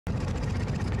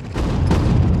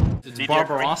It's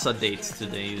Barbarossa dates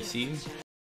today, you see.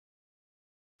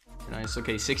 Nice,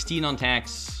 okay, 16 on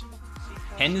tax.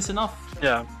 10 is enough?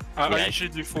 Yeah. I usually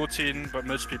do 14, but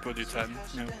most people do 10.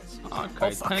 Yeah.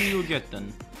 Okay, 10 you'll get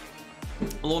then.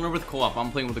 Loner with co-op,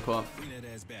 I'm playing with the co-op.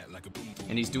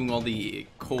 And he's doing all the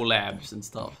collabs and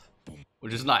stuff.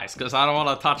 Which is nice, because I don't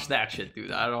want to touch that shit,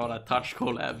 dude. I don't want to touch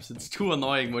collabs. It's too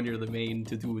annoying when you're the main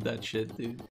to do that shit,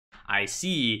 dude. I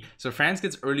see. So France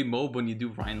gets early mob when you do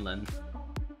Rhineland.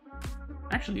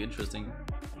 Actually interesting.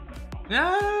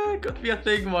 Yeah, it could be a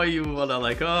thing why you wanna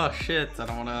like, oh shit, I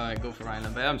don't wanna go for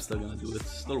Rhineland, but I'm still gonna do it.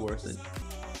 Still worth it.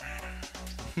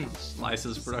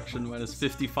 License production minus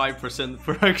 55%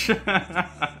 production.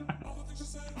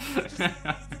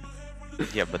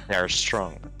 Yeah, but they're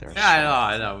strong.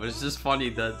 I know. But it's just funny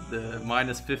that the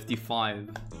minus 55.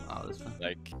 Oh, that's fun.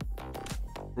 Like,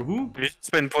 for who? He's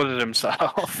been bullied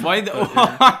himself. Why?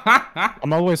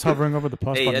 I'm always hovering over the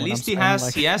plus button. Hey, at least he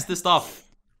has the stuff.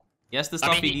 He has the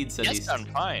stuff he needs at least. Yes, I'm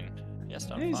fine. Yes,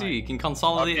 I'm fine. Easy. You can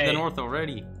consolidate the north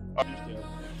already.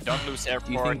 Don't lose airport.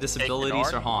 Do you think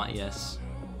disabilities are hot? Yes.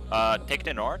 Take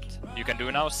the north. You can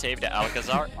do now. Save the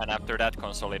Alcazar, and after that,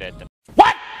 consolidate them.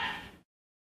 What?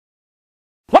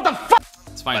 What the fuck?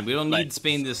 It's fine. We don't need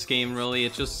Spain this game, really.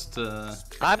 It's just.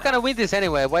 I'm gonna win this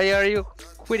anyway. Why are you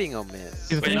quitting on me?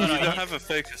 Wait, you don't have a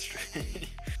focus tree.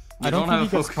 I don't think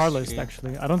he gets Carlos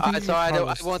actually. I don't think. So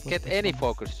I won't get any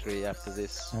focus tree after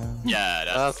this.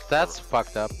 Yeah, that's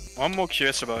fucked up. What I'm more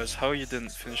curious about is how you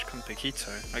didn't finish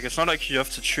Complequito. Like, it's not like you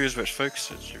have to choose which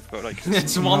focuses. You've got like.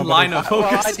 It's one line of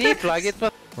focus. Well, I did like it,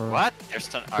 but what?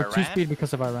 There's an Iran. 2 speed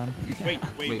because of Iran.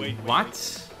 Wait,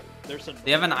 what?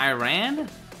 They have an Iran?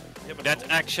 Yeah, that's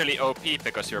actually OP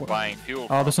because you're buying fuel.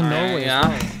 Oh, there's a Norway.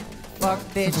 Yeah. Fuck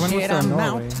this shit, I'm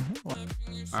out.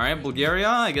 Alright, Bulgaria.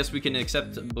 I guess we can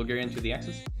accept Bulgaria into the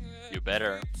Axis. You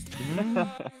better.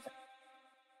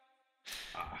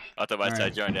 Otherwise, I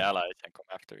join the Allies and come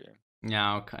after you.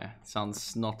 Yeah, okay.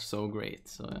 Sounds not so great.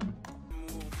 So,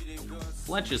 yeah.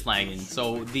 Fletch is lagging.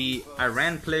 So, the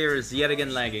Iran player is yet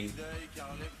again lagging.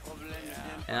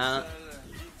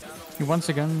 He once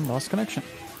again lost connection.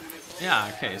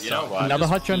 Yeah, okay. So, another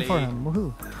hot jump for him.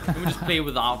 Woohoo. Can we just play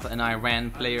without an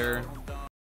Iran player?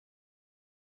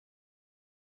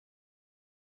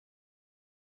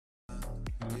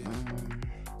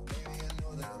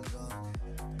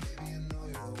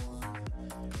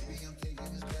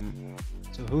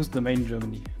 So who's the main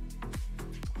Germany?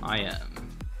 I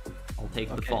am. I'll take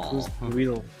the fall. Who's the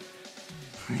real?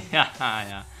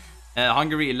 yeah.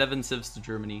 Hungary 11 civs to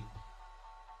Germany.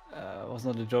 Was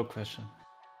not a joke question.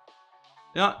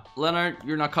 Yeah, Leonard,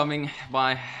 you're not coming.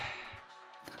 Bye.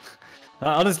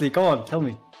 Honestly, go on, tell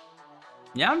me.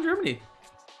 Yeah, I'm Germany.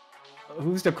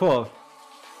 Who's the core?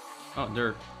 Oh,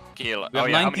 Dirk. Kill. We have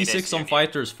 96 on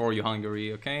fighters for you,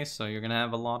 Hungary, okay? So you're gonna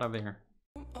have a lot of air.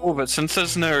 Oh, but since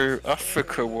there's no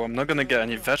Africa war, I'm not gonna get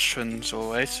any veterans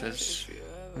or aces.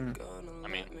 I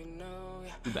mean,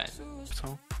 too bad.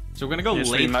 So we're gonna go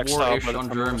late war-ish on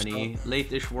Germany.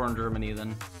 Late-ish war on Germany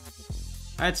then.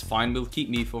 That's fine, we'll keep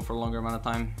Mifo for a longer amount of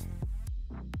time.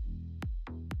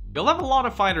 You'll have a lot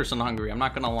of fighters in Hungary, I'm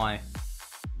not gonna lie.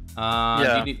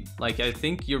 Yeah. You need, like, I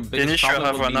think your biggest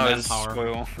problem will be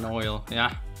manpower and oil.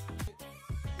 Yeah.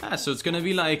 Yeah, so it's gonna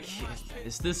be like,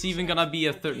 is this even gonna be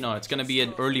a third? No, it's gonna be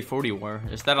an early 40 war.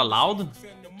 Is that allowed?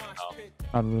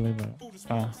 no. Not really,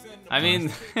 but I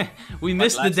mean, we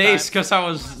missed the days because I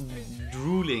was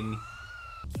drooling.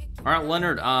 Alright,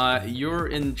 Leonard, you're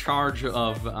in charge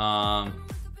of...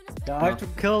 Yeah, I have to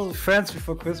kill France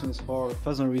before Christmas for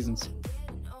personal reasons.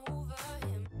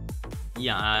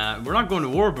 Yeah, we're not going to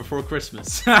war before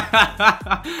Christmas.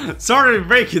 Sorry to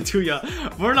break it to you.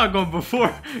 We're not going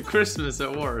before Christmas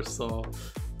at war, so...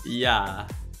 Yeah.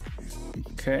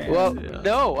 Okay. Well,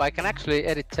 no, I can actually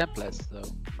edit templates, though.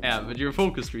 Yeah, but your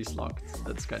focus tree is locked.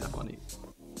 That's kind of funny.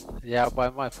 Yeah,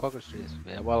 but my focus tree is...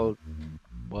 Yeah, well,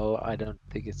 I don't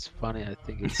think it's funny. I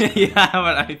think it's... Yeah,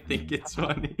 but I think it's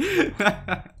funny.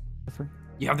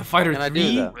 You have the fighter 3? Can I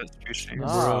do that?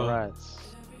 Oh, right.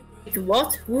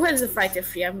 What? Who has the fighter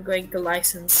 3? I'm going to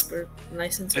license it.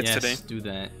 Yes, do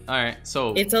that. Alright,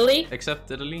 so... Italy? Except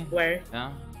Italy? Where?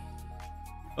 Yeah.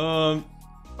 Oh,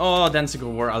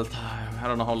 Danziger War Alta. I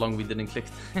don't know how long we didn't click.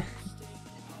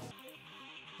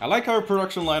 I like our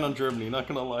production line on Germany, not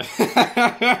gonna lie.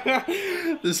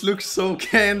 This looks so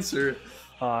cancer.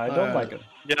 I don't like it.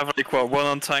 You have like what, 1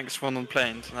 on tanks, 1 on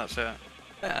planes, and that's it.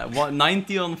 What,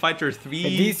 90 on fighter 3?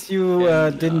 At least you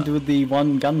didn't do the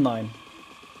 1 gun line.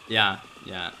 Yeah.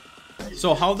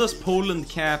 So how does Poland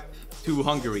cap to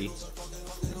Hungary?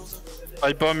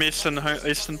 I bomb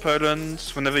Eastern Poland.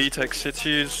 Whenever you take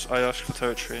cities, I ask for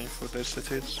territory for those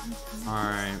cities.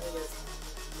 Alright.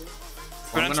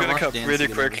 Poland's gonna cut really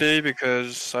quickly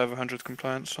because I have 100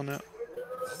 compliance on it.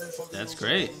 That's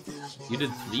great. You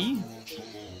did 3?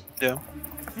 Yeah.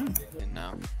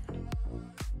 No.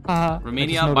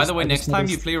 Romania, by the way, next time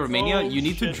you play Romania, you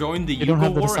need to join the Euro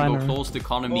War and go close to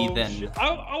economy then.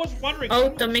 I was wondering. Oh,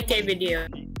 to make a video.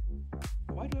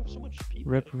 Why do I have so much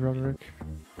people? Rip Roderick.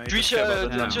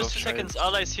 Grisha, just 2 seconds.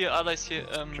 Allies here.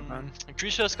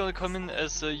 Grisha is gonna come in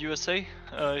as USA.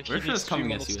 Grisha is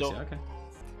coming as USA, okay.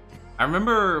 I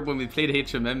remember when we played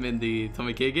HMM in the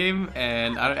Tommy K game,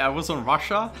 and I was on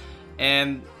Russia,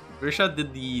 and Grisha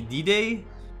did the D-Day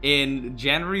in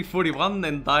January 41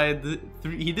 and died.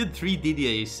 He did 3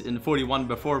 D-Days in 41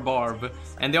 before Barb,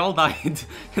 and they all died.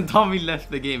 And Tommy left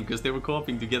the game because they were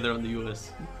co-oping together on the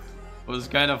US. It was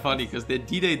kind of funny because they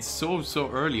D-Dayed so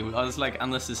early. It was like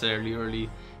unnecessarily early,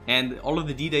 and all of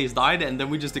the D-Days died, and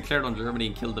then we just declared on Germany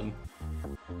and killed them.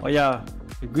 Oh yeah,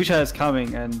 Grisha is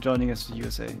coming and joining us to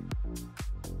USA.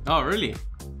 Oh really?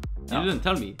 Yeah. You didn't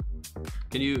tell me.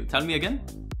 Can you tell me again?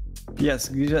 Yes,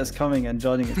 Grisha is coming and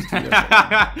joining us to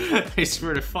USA. I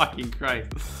swear to fucking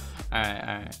Christ.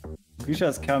 Alright. Grisha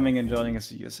is coming and joining us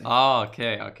to USA. Oh,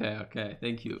 okay.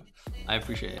 Thank you. I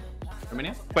appreciate it.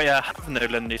 Romania? Wait, I have no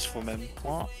lend-lease for Mem.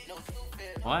 What?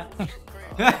 What?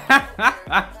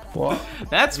 What?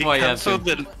 That's why you have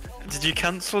to... Did you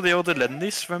cancel the older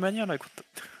lend-lease, Romania? Like, what the...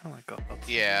 Oh my god.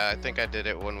 Yeah, I think I did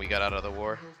it when we got out of the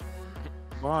war.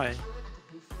 Why?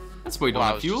 That's why you don't I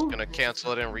have was fuel. just gonna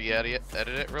cancel it and re-edit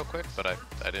it real quick, but I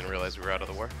didn't realize we were out of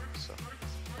the war, so...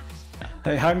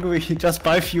 Hey, Hungary, just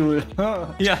buy fuel.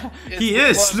 Yeah, he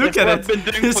is. Look at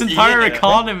it. His entire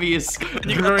economy is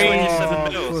You got 27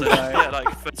 great. mils, yeah, like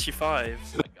 35.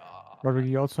 Roderick,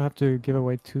 you also have to give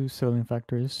away 2 civilian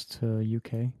factories to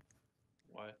UK.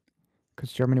 Why?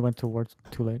 Because Germany went to war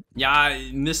too late. Yeah,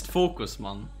 I missed focus,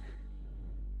 man.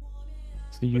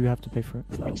 So you have to pay for it.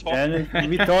 And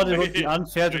we thought it would be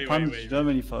unfair to punish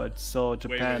Germany for it, so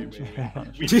Japan should be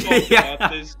punished. We talked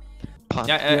about this.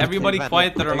 Yeah, everybody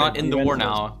quiet that are not in the war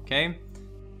now, okay?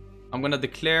 I'm gonna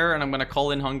declare and I'm gonna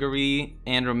call in Hungary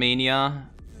and Romania.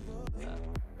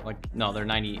 Like, no, they're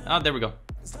 90. Oh, there we go.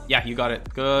 Yeah, you got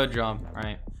it. Good job.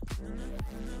 Alright.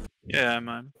 Yeah,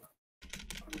 man.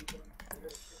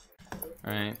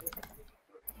 Alright.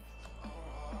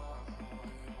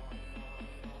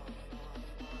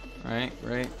 Alright,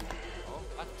 great.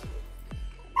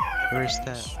 Where's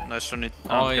that? Nice one.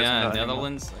 Oh yeah,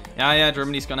 Netherlands. Yeah,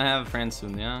 Germany's gonna have France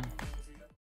soon, yeah.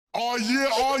 Oh yeah,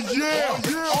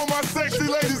 all my sexy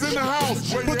ladies in the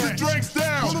house, put the drinks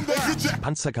down, get your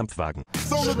Panzerkampfwagen.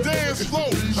 on the dance floor.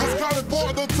 That's Scotty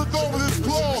Partner took over this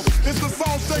club. It's the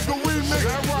Salt Shaker remix,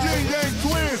 Yin Yang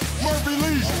Twins, Murphy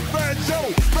Lee, Fat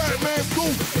Joe, Fat Man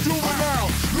Scoop, Juvenile,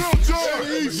 Lil Jon,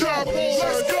 E-Shot,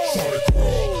 let's go!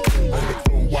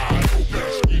 Wide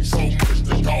open, so much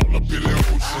to call a Billy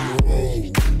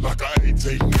Ocean. Like I ain't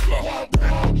taking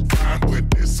I'm with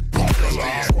this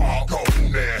popular. Go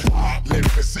on there, let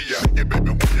me see ya. Yeah,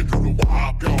 baby, when you do the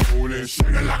wild, go on and shake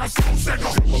it like a soul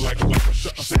shaker. Like a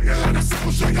shake it like a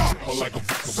soul shaker. Like a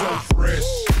so fresh,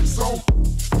 so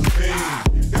clean.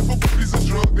 If a booty's a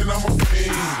drug, then I'm a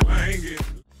fiend.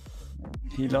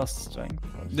 He lost strength.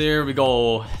 There we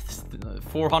go.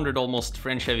 400 almost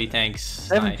French heavy tanks.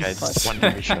 Nice.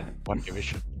 One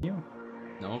division. Yeah.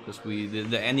 No, because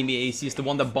the enemy AC is the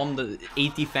one that bombed the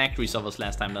 80 factories of us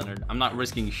last time, Leonard. I'm not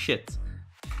risking shit.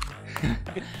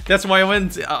 That's why I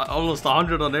went almost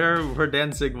 100 on air for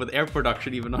Danzig with air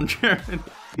production even on Germany.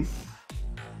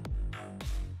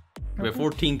 We have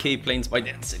 14k planes by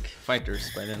Danzig. Fighters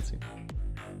by Danzig.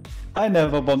 I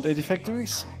never bombed 80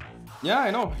 factories. Yeah, I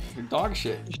know. You're dog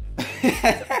shit.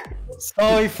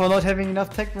 Sorry for not having enough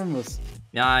tech members.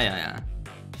 Yeah.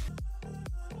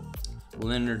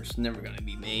 Leonard's never gonna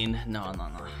be main. No.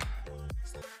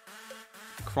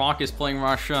 Croc is playing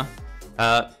Russia.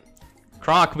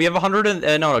 Croc, we have 100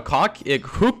 and no, Cock,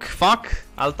 Hook, Fuck,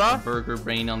 Alta. Burger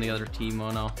Brain on the other team.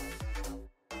 Oh no.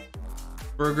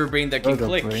 Burger Brain that can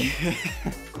click.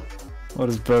 What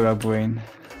is Burger Brain?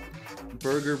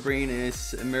 Burger Brain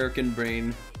is American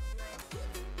Brain.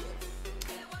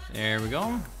 There we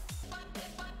go.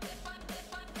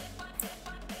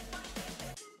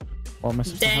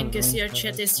 Dankus, your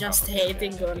chat is just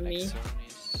hating on me.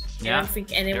 Yeah. I don't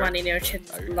think anyone in your chat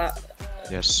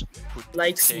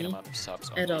likes me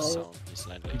at all.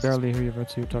 I barely hear you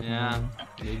what you're talking about.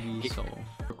 Maybe so.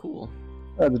 Cool.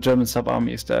 The German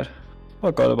sub-army is dead.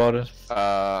 Forgot about it.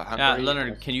 Yeah,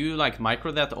 Leonard, can you like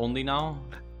micro that only now?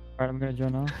 Alright, I'm gonna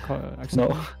join now.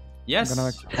 No. Yes. I'm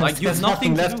gonna, Like you have There's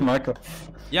nothing left, to do. Michael.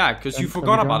 Yeah, because you Then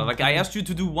forgot we about go. it. Like I asked you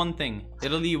to do one thing.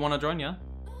 Italy, you wanna join? Yeah.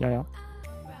 Yeah.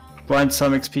 Grind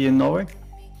some XP in Norway.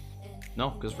 No,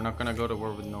 because we're not gonna go to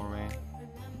war with Norway.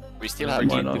 We still Why have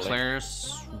Why team not? building.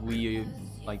 declares we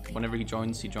like whenever he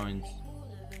joins, he joins.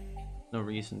 No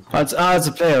reason. It's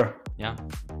a player. Yeah.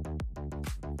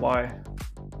 Why?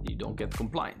 You don't get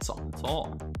compliance on it at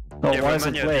all. No, Yeah, why is a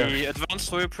Romania, player? the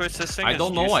advanced lawyer processing I is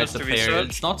don't know why it's useless a to player. research.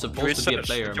 It's not supposed to be a Research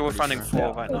player. I'm that we're pretty finding sure. for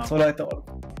Yeah, right that's now. what I thought.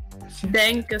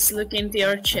 Dankus, look into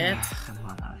your chat.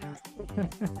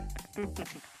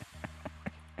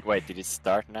 Wait, did it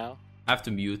start now? I have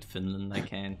to mute Finland. I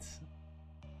can't.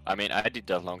 I mean, I did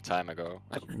that a long time ago.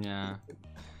 Yeah.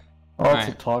 Oh, it's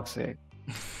Alright. toxic.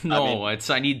 No, I mean-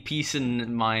 I need peace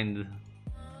in mind.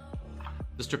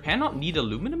 Does Japan not need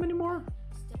aluminum anymore?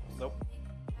 Nope.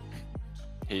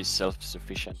 He's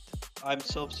self-sufficient. I'm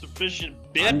self-sufficient,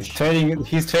 He's bitch.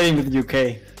 trading with the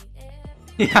UK.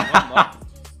 Yeah.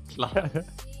 No,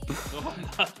 I'm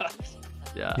not.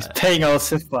 Yeah. He's paying our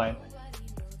Sith line.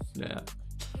 Yeah.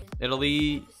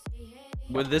 Italy,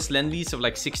 with this lend-lease of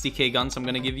like 60k guns I'm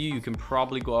gonna give you, you can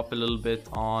probably go up a little bit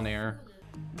on air.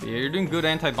 But yeah, you're doing good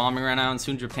anti-bombing right now, and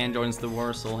soon Japan joins the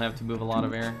war, so we'll have to move a lot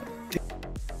of air.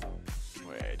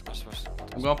 Wait, what's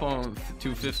We'll go up on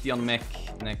 250 on mech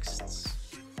next.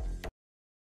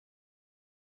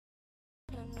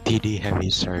 DD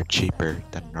heavies are cheaper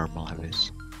than normal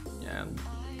heavies. Yeah,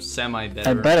 semi-better.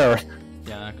 And better.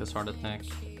 Yeah, because heart attack.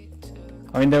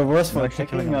 I mean, they're worse for We're actually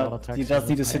killing attacking. a lot of You taxes just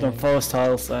need to with sit on my- forest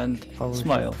tiles and Probably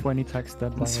smile. 20 tax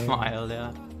dead by Smile,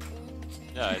 yeah.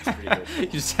 Yeah, it's pretty good. You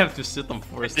just have to sit on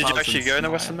forest Did you tiles actually and go in the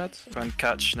smile. Western Med? And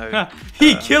catch no.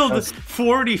 He killed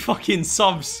 40 fucking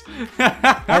subs.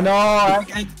 I know,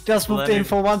 I just moved in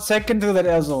for 1 second to that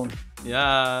air zone.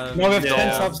 Yeah. Now we have 10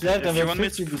 Yeah. subs left If and we you have want me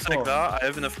 50 to before. take that, I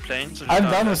have enough planes. I'm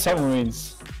done with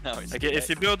submarines. No, it's Okay, if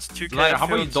you build 2k Like, how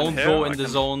about you fields don't here, go I in the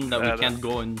can zone that we add can't it.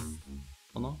 go in?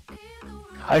 Oh no?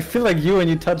 I feel like you when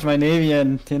you touch my navy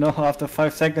and, you know, after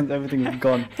 5 seconds everything is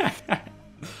gone.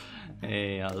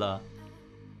 Hey, Allah.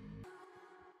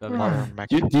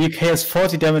 The UK has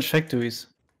 40 damage factories.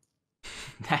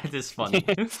 That is funny.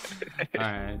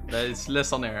 Alright, that is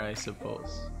less on air, I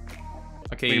suppose.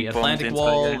 Okay, We bombed Atlantic the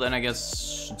Wall, entire- then I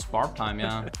guess it's barb time,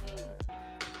 yeah.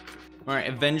 Alright,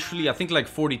 eventually, I think like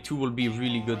 42 will be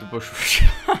really good to push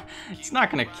for. It's not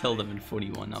gonna kill them in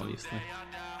 41, obviously.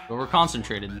 But we're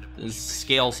concentrated. It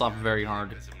scales up very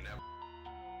hard.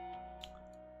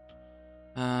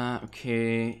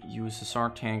 Okay,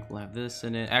 USSR tank, we'll have this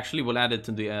in it. Actually, we'll add it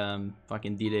to the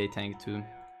fucking D-Day tank too.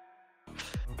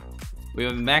 We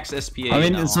have max SPA I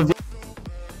mean, now. it's Well,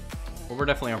 we're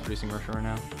definitely outproducing Russia right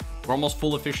now. We're almost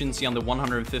full efficiency on the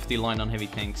 150 line on heavy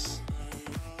tanks.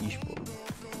 Yeesh, bro.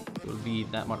 It'll be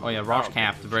that much. Oh yeah, Raj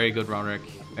capped. Very good, Roderick.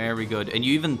 Very good. And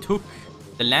you even took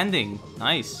the landing.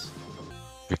 Nice.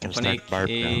 We can start barb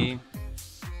now.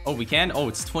 Oh, we can? Oh,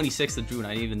 it's 26th of June.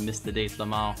 I even missed the date,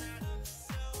 Lamau.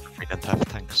 We don't have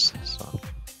tanks, so...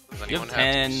 Does You anyone have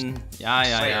have 10. Yeah,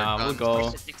 Slayer we'll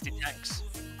guns? go. 60 tanks.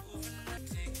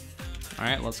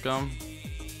 Alright, let's go.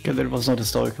 Okay, that was not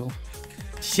historical.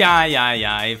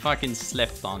 Yeah, I fucking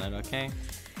slept on it, okay?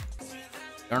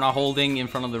 They're not holding in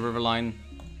front of the river line.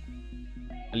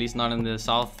 At least not in the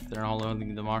south. They're all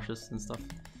holding the marshes and stuff.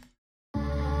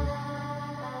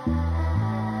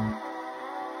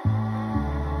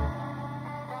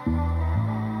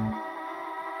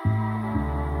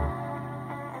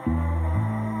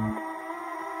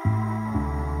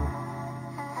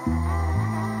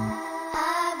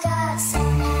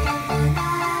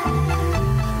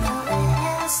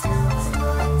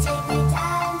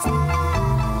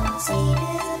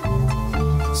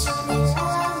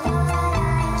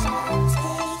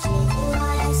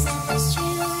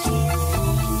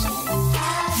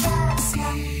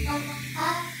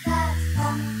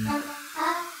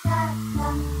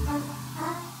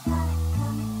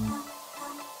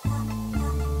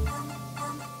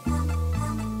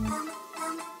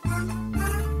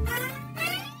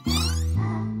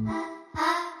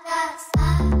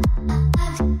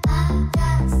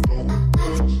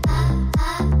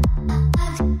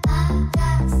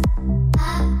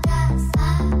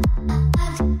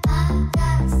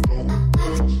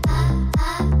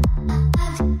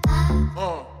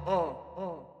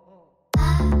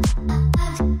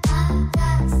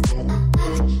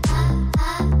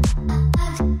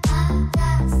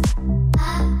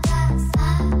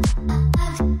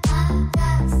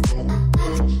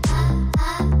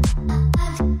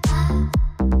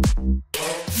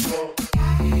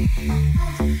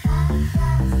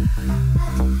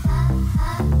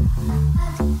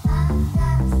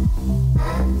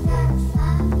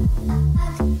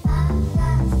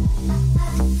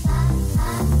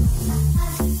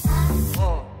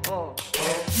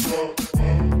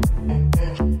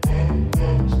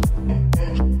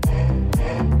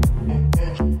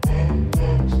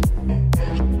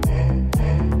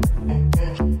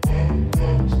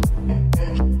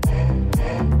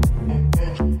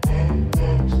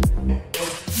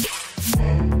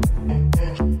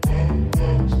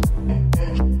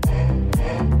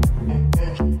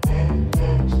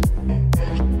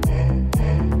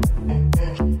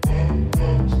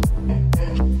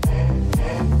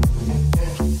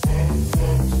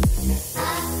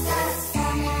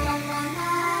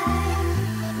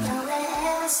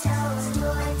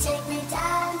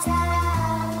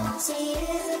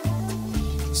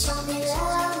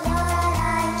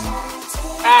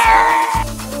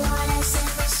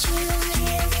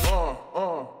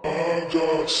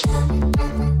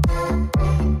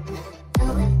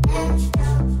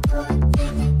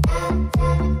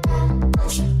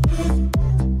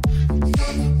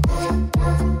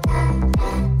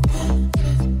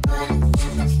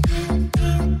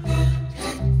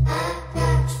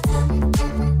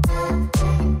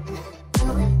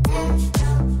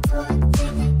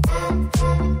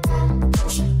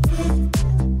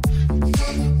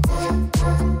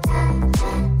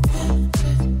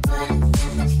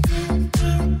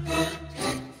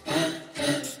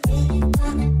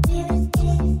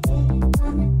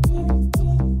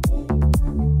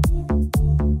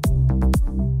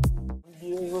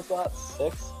 was that?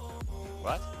 6?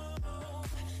 What?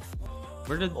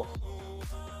 Where did...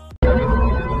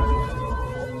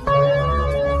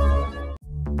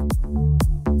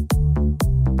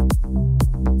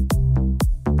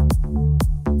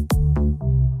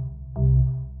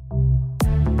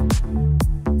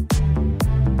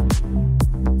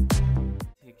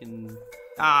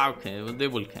 Ah, okay, well, they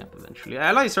will camp eventually.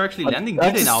 Allies are actually landing,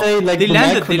 did they now? Say, like, they the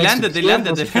landed, they micro next to landed, they Kiev landed,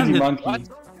 was they pretty landed.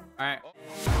 monkey. Alright.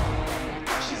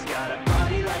 She's got a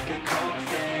body like a coke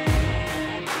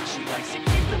fan. She likes to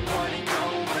keep the party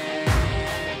going.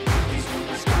 These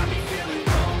rumors got me feeling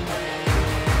lonely.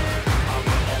 I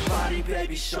want that body,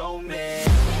 baby, show me.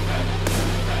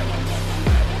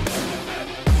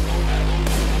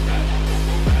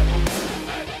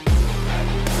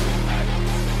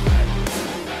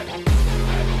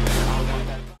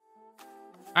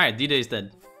 Alright, D-Day's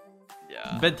dead.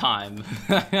 Yeah. Bedtime.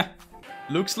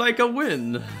 Looks like a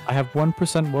win. I have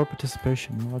 1% more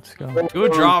participation. Let's go.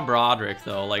 Good job, Broderick,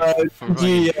 though. Like, I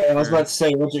was about to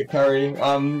say, Roger Curry.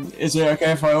 Is it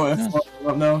okay if I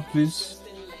up now, please?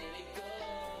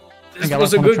 This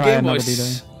was a good game,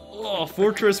 boys. Oh,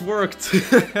 Fortress worked.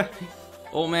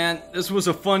 Oh man, this was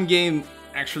a fun game,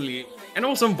 actually. And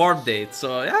also some Barb date,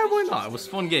 so yeah, why not? It was a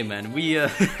fun game, man. We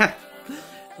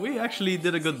we actually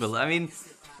did a good build. I mean,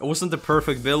 it wasn't the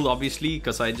perfect build, obviously,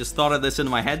 because I just thought of this in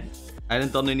my head. I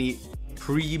hadn't done any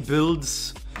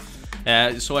pre-builds,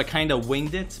 so I kind of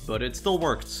winged it, but it still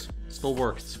worked. Still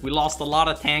worked. We lost a lot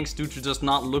of tanks due to just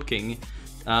not looking.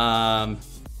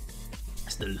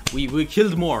 Still, we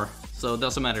killed more, so it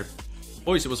doesn't matter.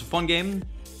 Boys, it was a fun game.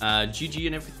 GG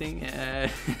and everything.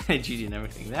 GG and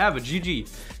everything. Yeah, but GG.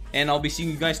 And I'll be seeing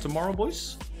you guys tomorrow,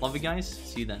 boys. Love you guys.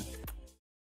 See you then.